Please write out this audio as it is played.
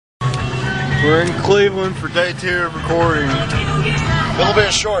We're in Cleveland for day 2 of recording. A little bit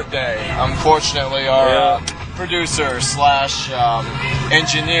of short day. Unfortunately, our producer slash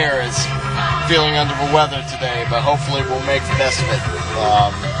engineer is feeling under the weather today, but hopefully we'll make the best of it.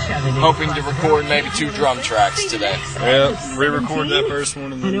 Hoping to record maybe 2 drum tracks today. Yep, re-record that first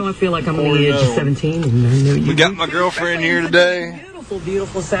one. And then I know I feel like I'm on the age of 17. And I know you we got my girlfriend here today.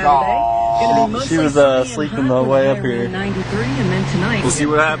 Beautiful Saturday. She was sleeping the way up here. 93, and then tonight we'll see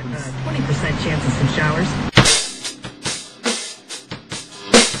what happens. 20% chance of some showers.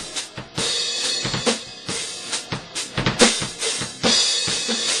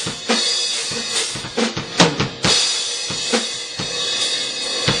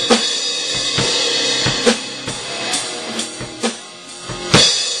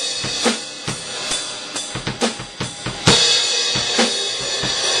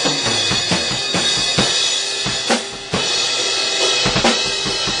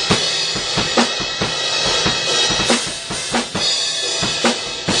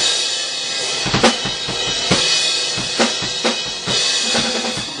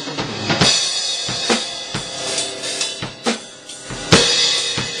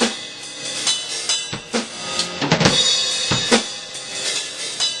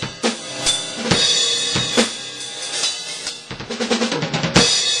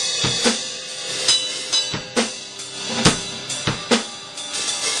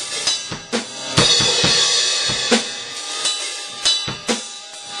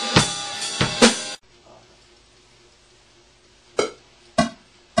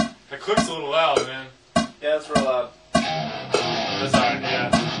 The click's a little loud, man. Yeah, it's real loud. That's alright,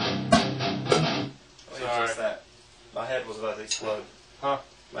 yeah. Sorry. That. My head was about to explode. Huh?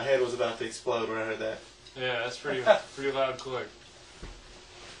 My head was about to explode when I heard that. Yeah, that's pretty loud click.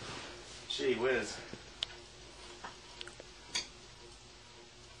 Gee whiz.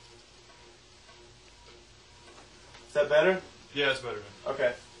 Is that better? Yeah, it's better, man.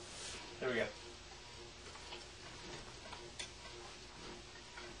 Okay. Here we go.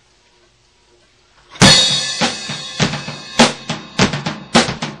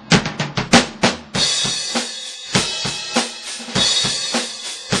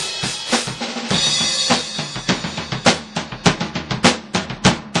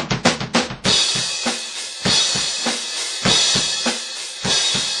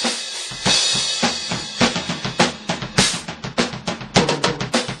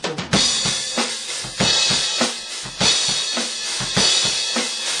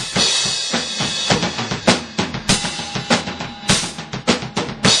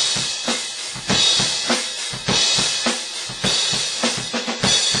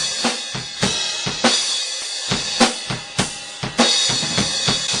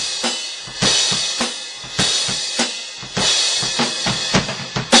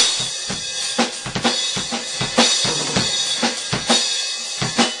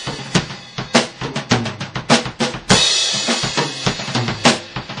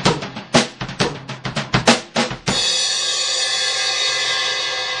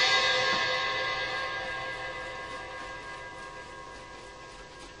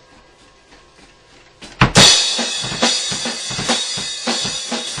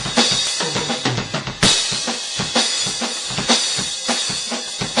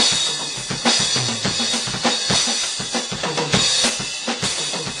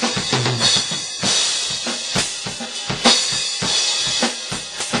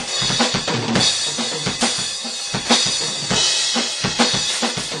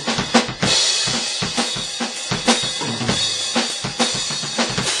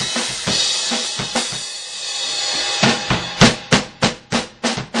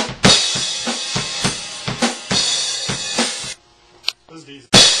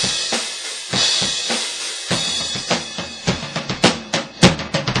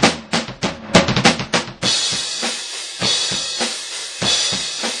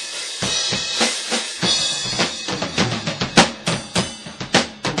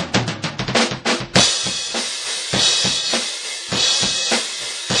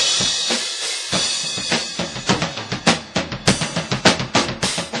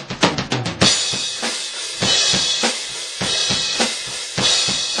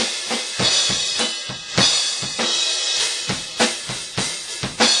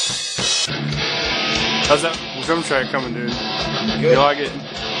 How's that drum track coming, dude? Good. You like it?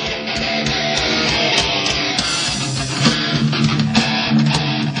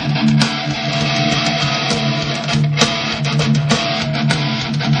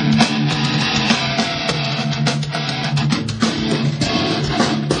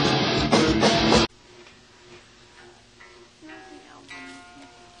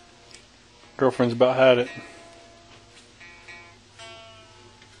 Girlfriend's about had it.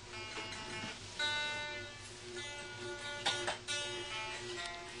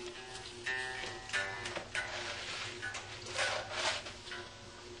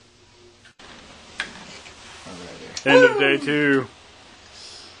 End of day 2.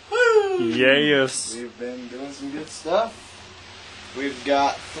 Yes. We've been doing some good stuff. We've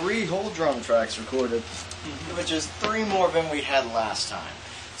got 3 whole drum tracks recorded, which is 3 more than we had last time.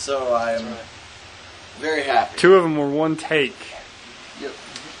 So I'm very happy. 2 of them were one take. Yep.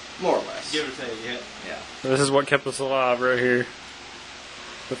 More or less. Give or take, yeah. Yeah. This is what kept us alive right here.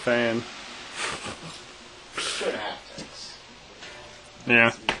 The fan. 2.5 takes.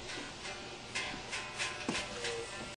 Yeah.